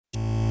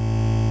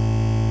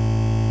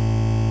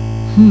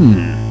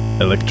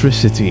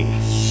Electricity.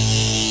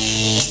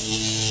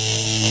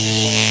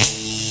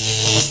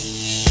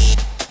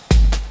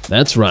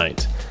 That's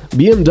right.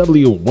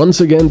 BMW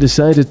once again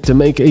decided to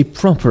make a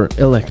proper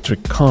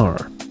electric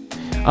car.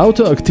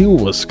 Avto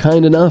Aktiv was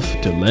kind enough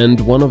to lend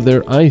one of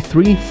their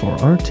i3 for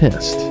our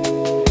test.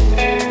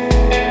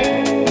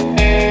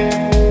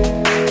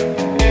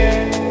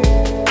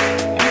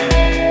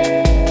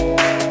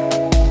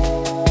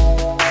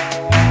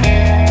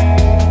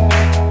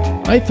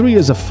 i3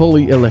 is a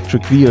fully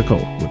electric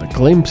vehicle with a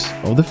glimpse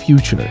of the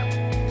future.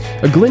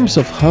 A glimpse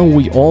of how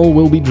we all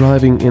will be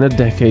driving in a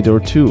decade or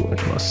two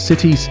across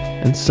cities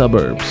and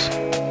suburbs.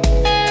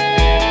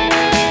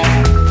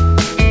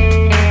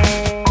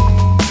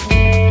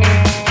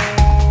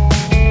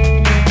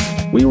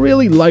 We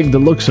really like the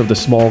looks of the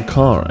small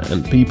car,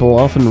 and people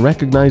often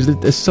recognize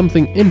it as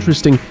something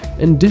interesting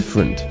and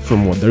different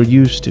from what they're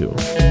used to.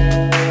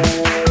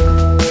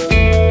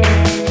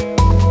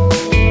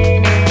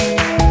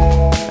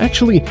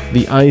 Actually,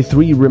 the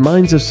i3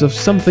 reminds us of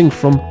something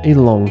from a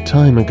long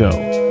time ago.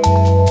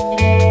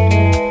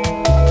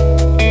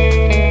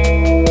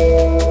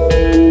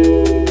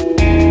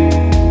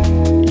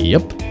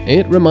 Yep,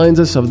 it reminds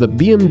us of the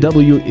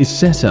BMW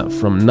I3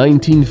 from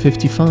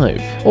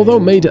 1955. Although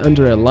made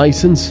under a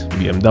license,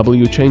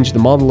 BMW changed the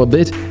model a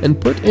bit and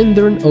put in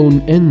their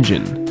own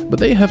engine. But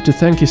they have to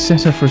thank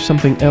I3 for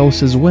something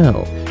else as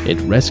well. It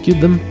rescued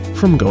them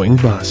from going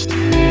bust.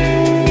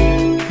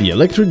 The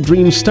electric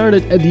dream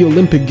started at the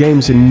Olympic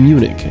Games in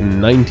Munich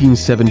in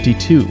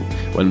 1972,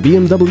 when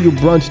BMW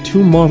brought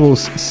two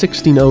models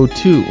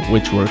 1602,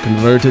 which were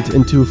converted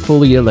into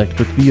fully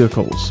electric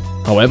vehicles.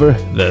 However,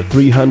 the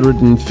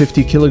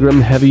 350-kilogram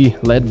heavy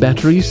lead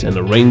batteries and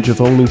a range of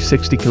only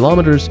 60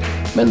 kilometers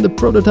meant the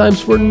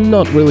prototypes were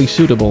not really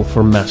suitable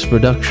for mass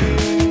production.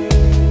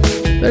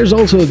 There's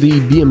also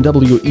the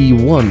BMW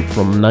E1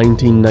 from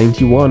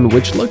 1991,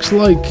 which looks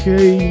like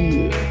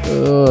a...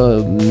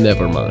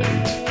 never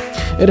mind.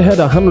 It had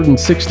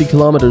 160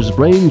 kilometers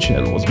range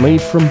and was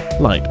made from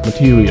light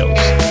materials.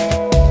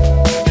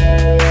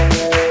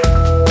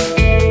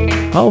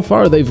 How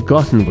far they've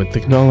gotten with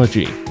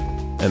technology.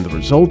 And the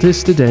result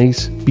is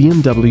today's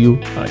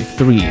BMW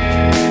i3.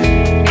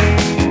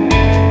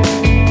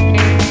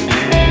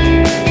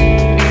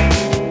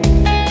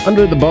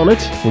 Under the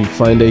bonnet, we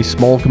find a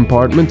small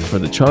compartment for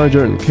the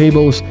charger and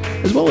cables,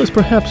 as well as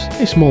perhaps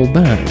a small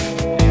bag.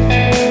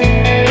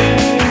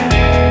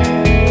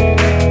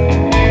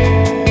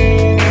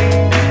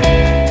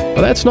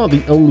 But that's not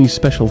the only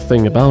special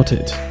thing about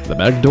it. The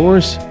back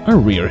doors are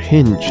rear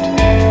hinged.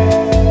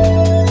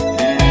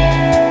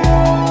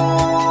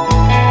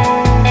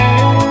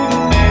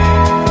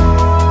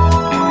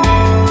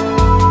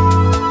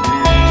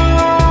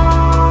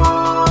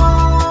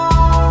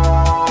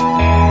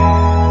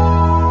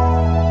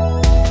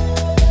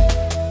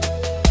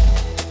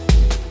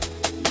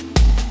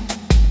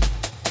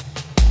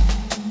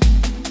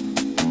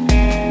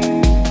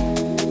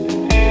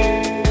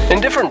 In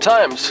different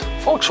times,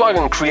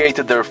 Volkswagen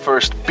created their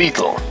first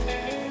Beetle.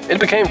 It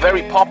became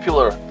very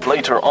popular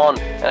later on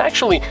and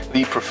actually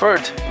the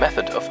preferred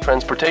method of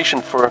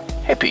transportation for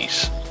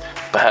hippies.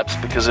 Perhaps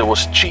because it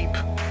was cheap,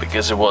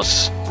 because it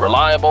was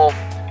reliable,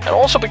 and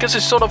also because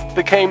it sort of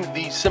became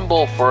the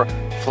symbol for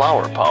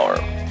flower power.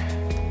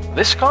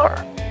 This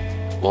car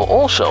will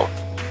also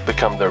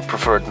become their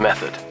preferred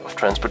method of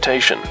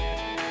transportation.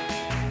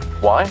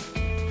 Why?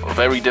 For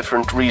very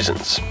different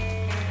reasons.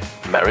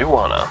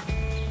 Marijuana.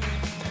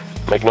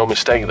 Make no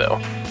mistake though,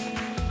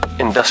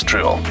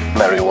 industrial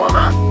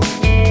marijuana.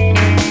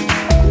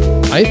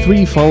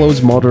 i3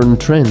 follows modern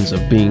trends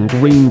of being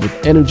green with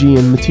energy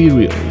and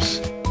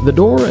materials. The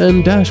door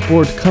and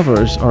dashboard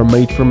covers are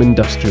made from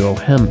industrial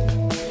hemp.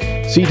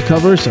 Seat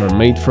covers are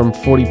made from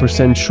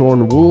 40%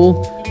 shorn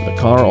wool. The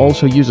car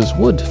also uses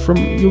wood from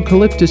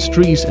eucalyptus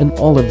trees and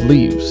olive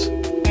leaves.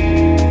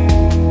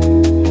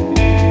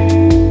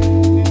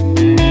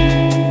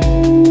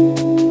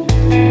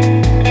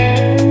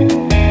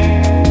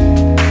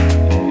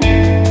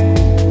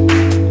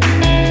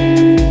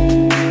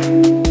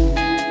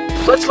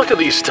 Let's look at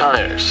these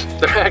tires.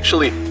 They're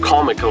actually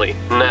comically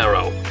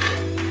narrow.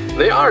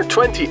 They are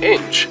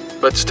 20-inch,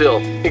 but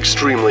still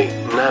extremely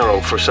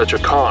narrow for such a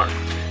car.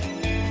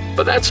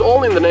 But that's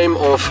all in the name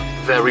of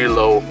very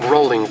low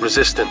rolling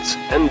resistance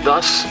and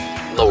thus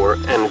lower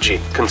energy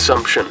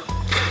consumption.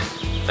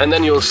 And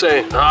then you'll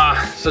say,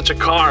 such a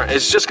car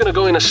is just gonna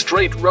go in a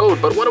straight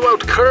road, but what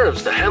about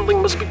curves? The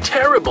handling must be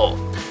terrible.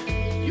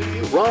 You'd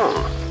be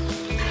wrong.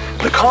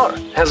 The car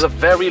has a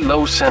very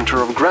low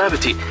center of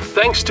gravity,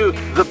 thanks to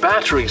the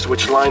batteries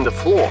which line the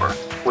floor,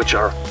 which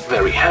are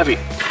very heavy.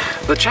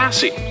 The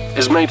chassis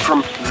is made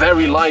from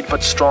very light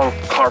but strong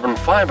carbon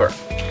fiber,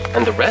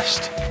 and the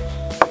rest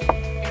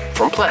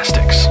from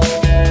plastics.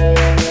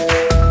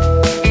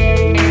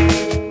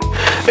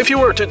 If you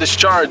were to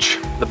discharge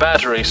the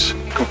batteries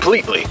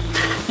completely,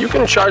 you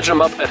can charge them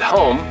up at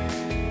home,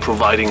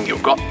 providing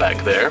you've got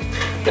back there,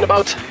 in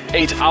about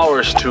 8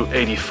 hours to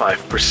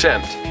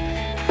 85%.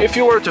 If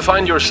you were to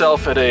find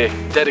yourself at a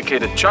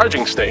dedicated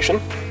charging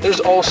station, there's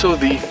also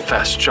the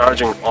fast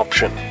charging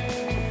option.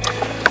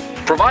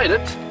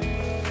 Provided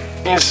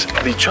is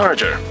the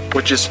charger,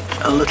 which is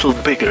a little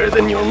bigger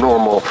than your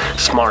normal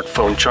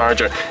smartphone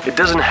charger. It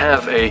doesn't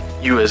have a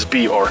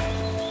USB or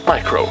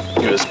micro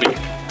USB.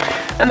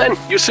 And then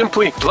you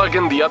simply plug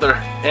in the other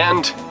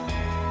end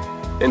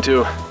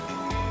into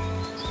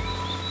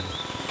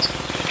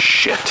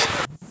shit.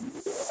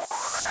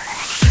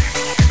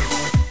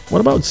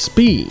 What about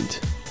speed?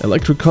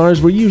 Electric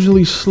cars were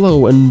usually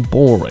slow and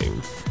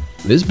boring.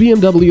 This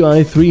BMW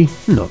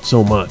i3, not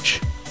so much.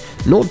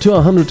 0 to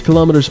 100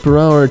 km per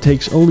hour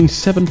takes only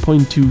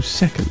 7.2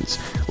 seconds,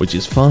 which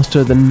is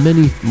faster than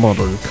many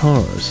modern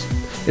cars.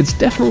 It's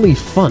definitely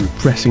fun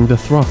pressing the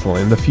throttle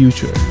in the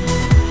future.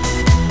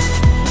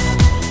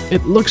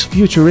 It looks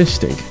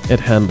futuristic, it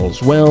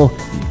handles well,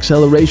 the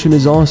acceleration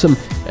is awesome,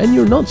 and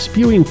you're not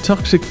spewing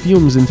toxic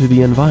fumes into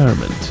the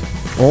environment.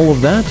 All of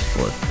that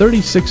for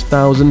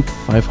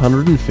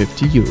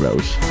 36,550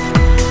 euros.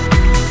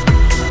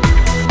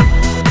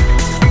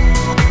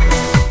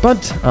 But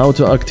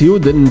Avto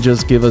Aktiv didn't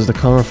just give us the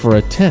car for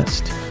a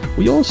test.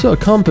 We also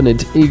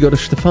accompanied Igor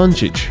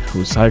Stefancic,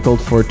 who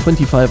cycled for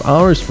 25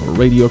 hours for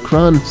Radio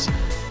Kran's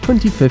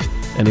 25th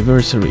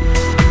anniversary.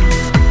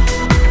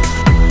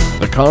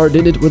 The car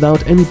did it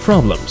without any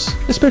problems,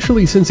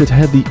 especially since it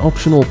had the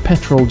optional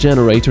petrol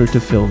generator to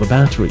fill the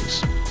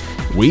batteries.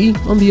 We,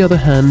 on the other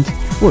hand,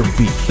 were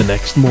beat the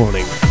next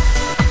morning.